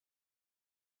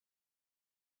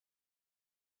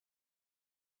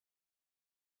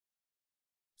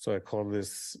 So I call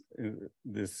this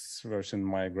version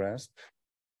my grasp.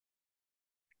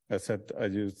 I said I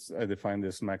defined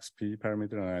this max p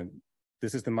parameter, and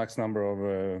this is the max number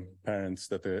of parents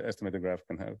that the estimated graph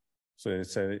can have. So I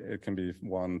say it can be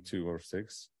 1, 2, or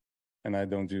 6, and I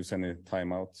don't use any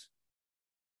timeout.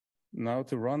 Now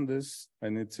to run this, I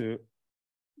need to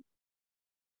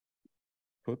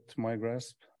put my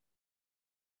grasp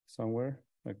somewhere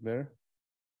like there.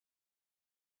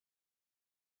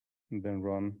 And then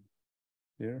run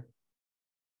here.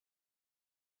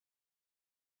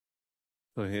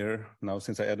 So here, now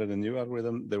since I added a new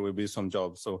algorithm, there will be some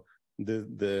jobs. So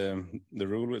the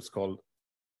rule is called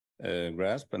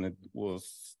grasp, and we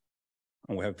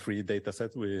have 3 data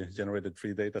sets. We generated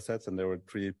 3 data sets, and there were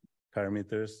 3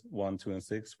 parameters, 1, 2, and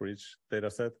 6 for each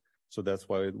data set. So that's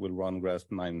why it will run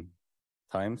grasp 9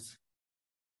 times.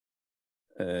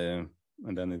 And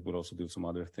then it will also do some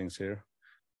other things here.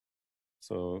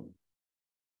 So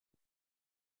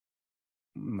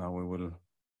now we will,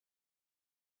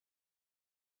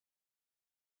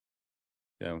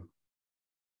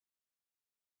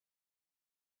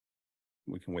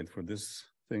 we can wait for this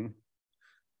thing.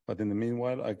 But in the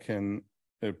meanwhile, I can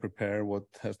prepare what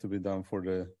has to be done for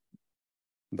the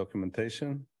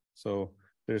documentation. So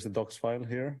there's a docs file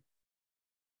here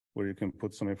where you can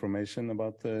put some information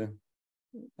about the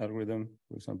algorithm.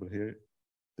 For example, here,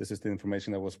 this is the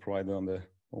information that was provided on the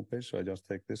homepage. So I just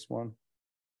take this one,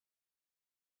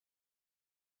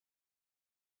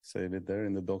 save it there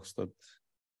in the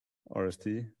docs.rst.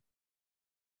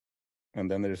 And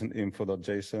then there's an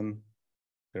info.json.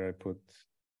 There I put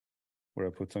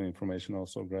some information,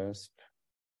 also grasp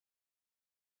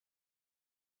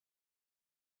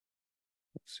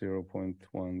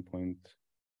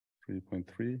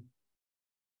 0.1.3.3,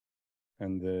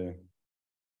 and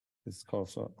this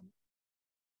causal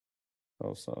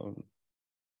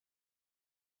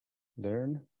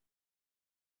learn,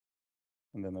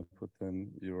 and then I put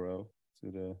an URL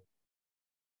to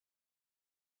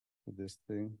this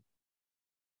thing.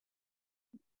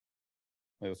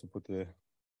 I also put the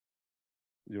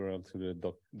URL to the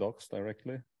docs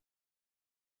directly.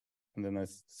 And then I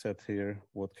set here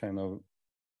what kind of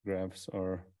graphs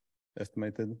are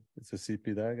estimated. It's a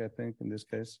BDAG, I think, in this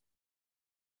case.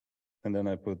 And then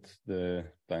I put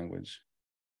the language.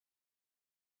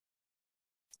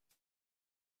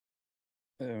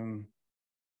 Then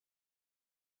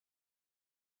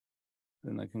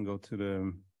I can go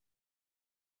to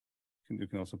you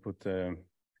can also put the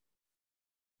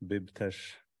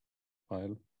bibtesh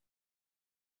file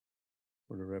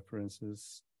for the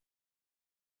references.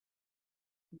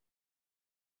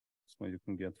 That's what you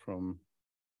can get from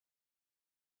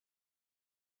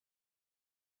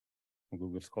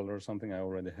Google Scholar or something. I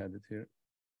already had it here.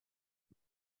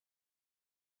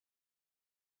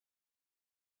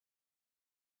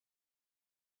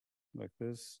 like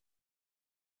this.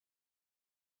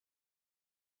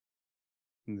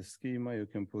 In the schema, you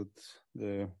can put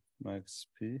the max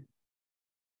P.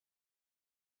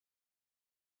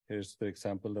 Here's the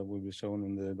example that will be shown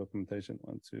in the documentation,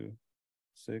 1, 2,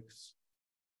 6.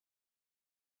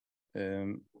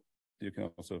 You can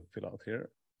also fill out here.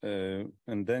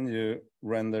 And then you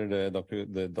render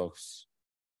the docs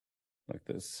like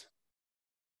this.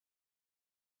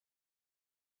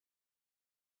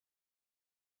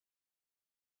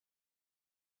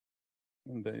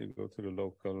 And then you go to the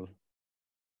local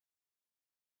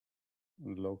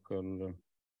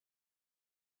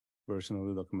version of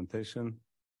the documentation.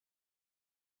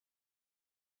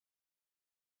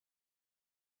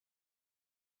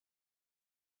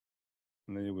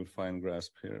 And then you will find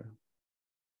grasp here.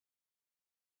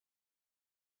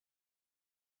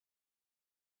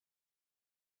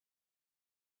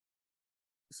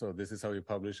 So this is how you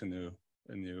publish a new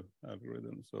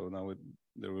algorithm. So now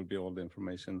there will be all the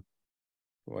information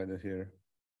provided here,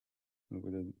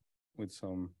 with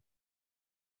some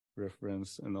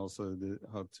reference, and also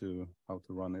how to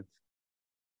run it.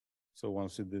 So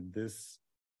once you did this,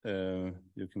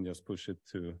 you can just push it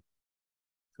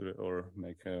or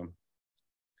make a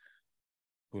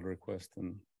pull request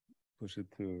and push it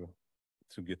to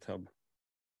GitHub.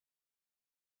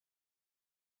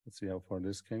 Let's see how far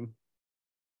this came.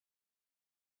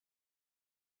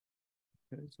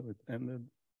 Okay, so it ended.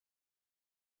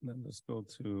 Then let's go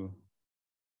to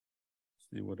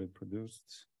see what it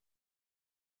produced.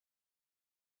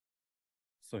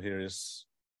 So here is,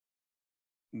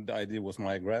 the idea was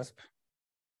my grasp,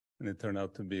 and it turned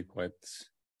out to be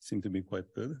seemed to be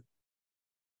quite good.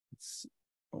 It's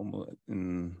almost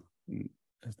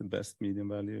has the best median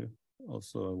value,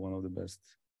 also one of the best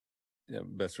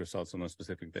results on a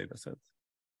specific data set.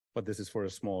 But this is for a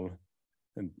small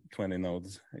 20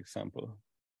 nodes example.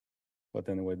 But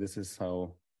anyway, this is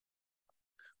how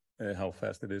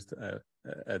fast it is to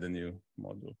add a new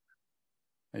module.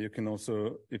 And you can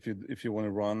also, if you want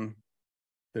to run,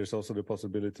 there's also the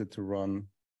possibility to run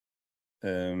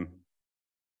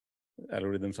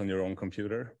algorithms on your own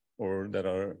computer or that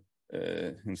are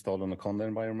installed on a Conda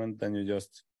environment. Then you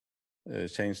just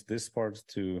change this part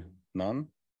to none.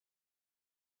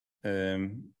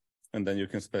 And then you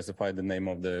can specify the name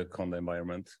of the Conda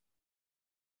environment.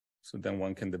 So then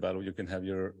one can develop, you can have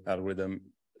your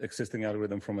existing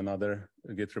algorithm from another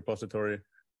Git repository,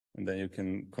 and then you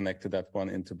can connect to that one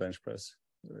into Benchpress.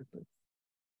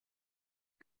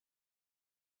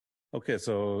 Okay,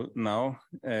 so now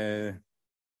my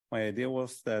idea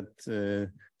was that to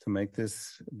make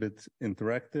this a bit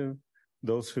interactive,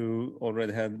 those who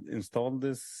already had installed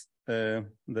this, the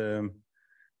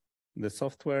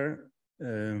software,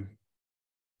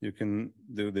 you can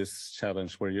do this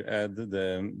challenge where you add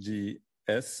the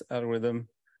GS algorithm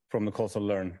from the causal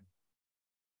learn.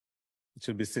 It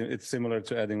should be it's similar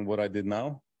to adding what I did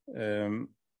now, try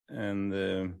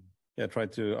to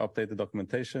update the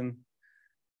documentation.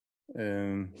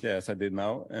 As I did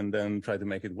now, and then try to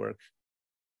make it work.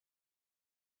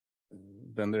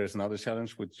 Then there's another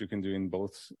challenge which you can do in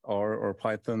both R or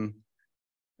Python,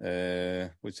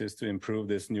 which is to improve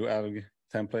this new alg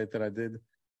template that I did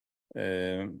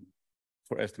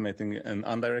for estimating an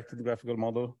undirected graphical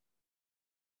model.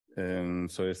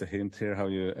 So there's a hint here how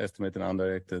you estimate an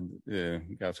undirected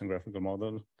Gaussian graphical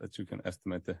model, that you can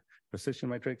estimate the precision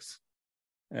matrix.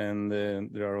 And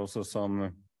there are also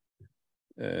some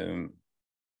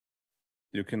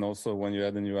you can also, when you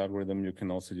add a new algorithm, you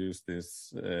can also use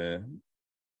this. I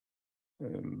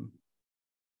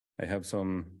have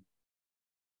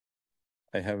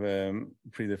a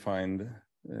predefined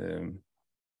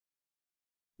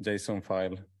JSON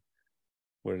file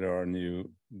where there are new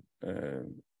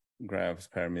graphs,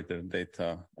 parameter,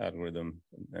 data, algorithm,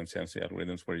 and CNC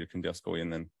algorithms where you can just go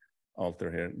in and alter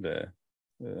here the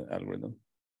algorithm.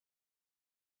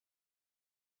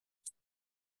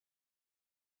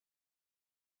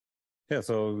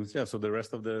 So the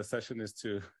rest of the session is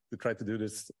to try to do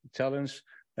this challenge,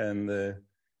 and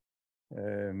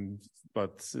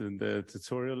but the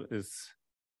tutorial is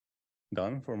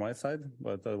done for my side.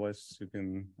 But otherwise,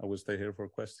 I will stay here for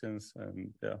questions,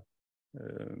 and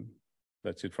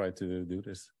let you try to do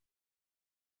this.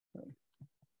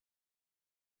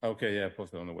 Okay,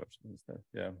 post it on the website instead.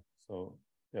 So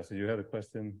you had a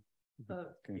question.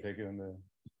 Can you take it on the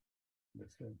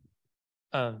this thing?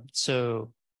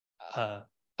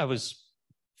 I was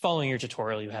following your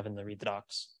tutorial you have in the read the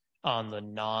docs on the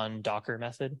non-Docker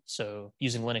method. So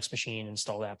using Linux machine,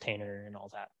 install the apptainer and all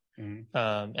that.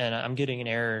 Mm-hmm. And I'm getting an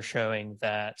error showing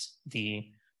that the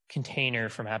container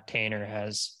from apptainer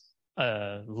has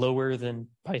lower than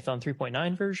Python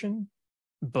 3.9 version,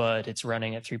 but it's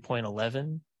running at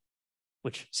 3.11,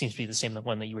 which seems to be the same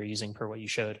one that you were using per what you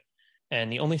showed.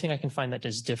 And the only thing I can find that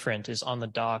is different is on the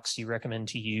docs, you recommend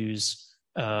to use,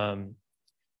 Snakemake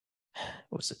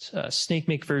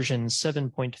version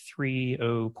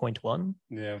 7.30.1.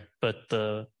 Yeah. But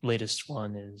the latest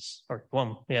one is, or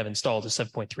one we have installed is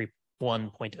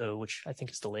 7.31.0, which I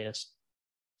think is the latest.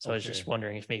 So I was just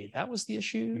wondering if maybe that was the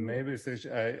issue. Maybe it's the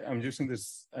issue. I'm using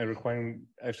this. I'm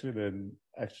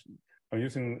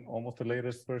using almost the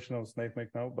latest version of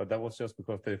Snakemake now, but that was just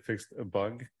because they fixed a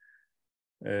bug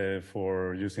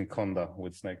for using Conda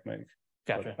with Snakemake.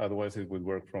 Gotcha. But otherwise, it would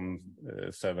work from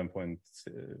 7.2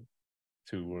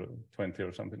 or 20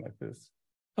 or something like this.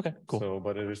 Okay, cool. So,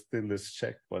 but it is still this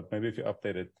check. But maybe if you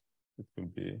update it,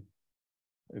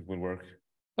 it will work.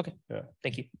 Okay. Yeah.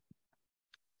 Thank you.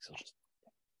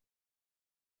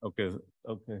 Okay.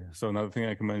 So another thing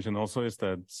I can mention also is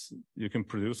that you can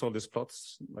produce all these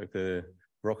plots, like the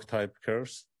rock type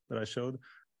curves that I showed,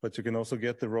 but you can also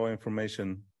get the raw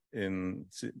information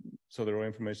so the raw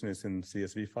information is in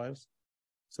CSV files.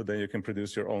 So then you can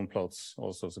produce your own plots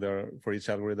also. So there are, for each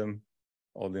algorithm,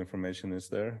 all the information is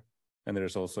there. And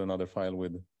there's also another file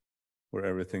where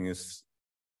everything is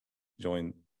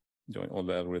joined. All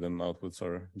the algorithm outputs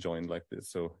are joined like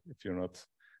this. So if you're not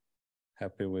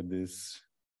happy with these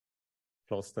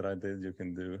plots that I did, you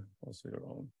can do also your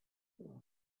own.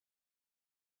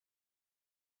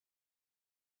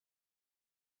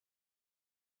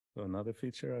 So another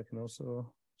feature I can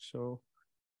also show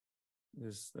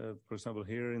is, for example,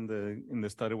 here in the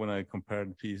study when I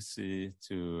compared PC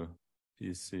to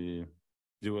PC,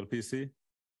 dual PC.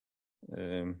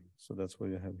 So that's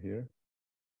what you have here.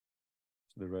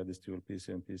 So the red is dual PC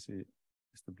and PC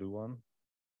is the blue one.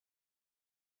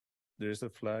 There is a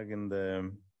flag in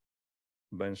the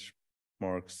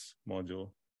benchmarks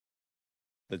module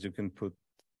that you can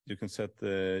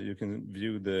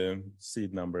view the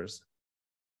seed numbers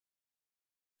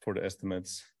for the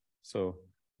estimates. So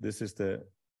this is the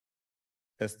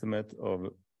estimate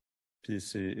of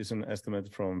PC, is an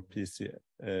estimate from PC,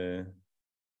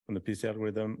 from the PC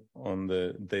algorithm on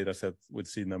the data set with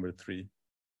seed number 3.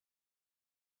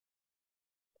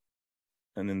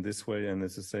 And in this way, and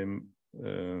it's the same,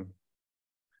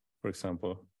 for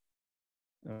example,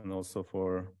 and also if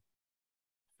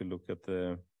you look at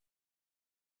the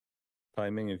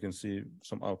timing, you can see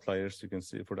some outliers. You can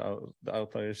see for the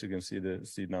outliers, you can see the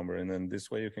seed number. And then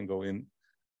this way you can go in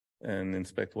and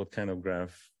inspect what kind of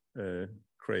graph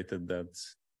created that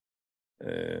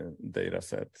data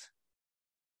set.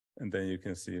 And then you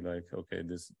can see like, okay,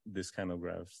 this kind of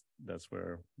graphs, that's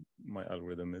where my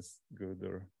algorithm is good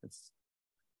or it's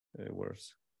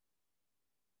worse.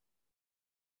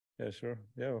 Yeah, sure.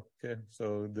 Yeah, okay.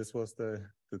 So this was the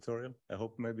tutorial. I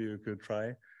hope maybe you could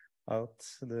try out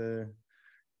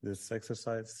this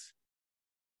exercise,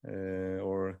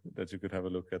 or that you could have a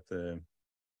look at the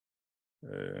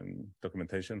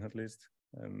documentation at least,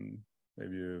 and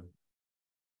maybe you,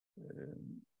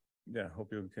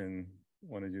 hope you can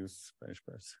want to use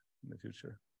Benchpress in the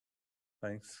future.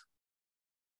 Thanks.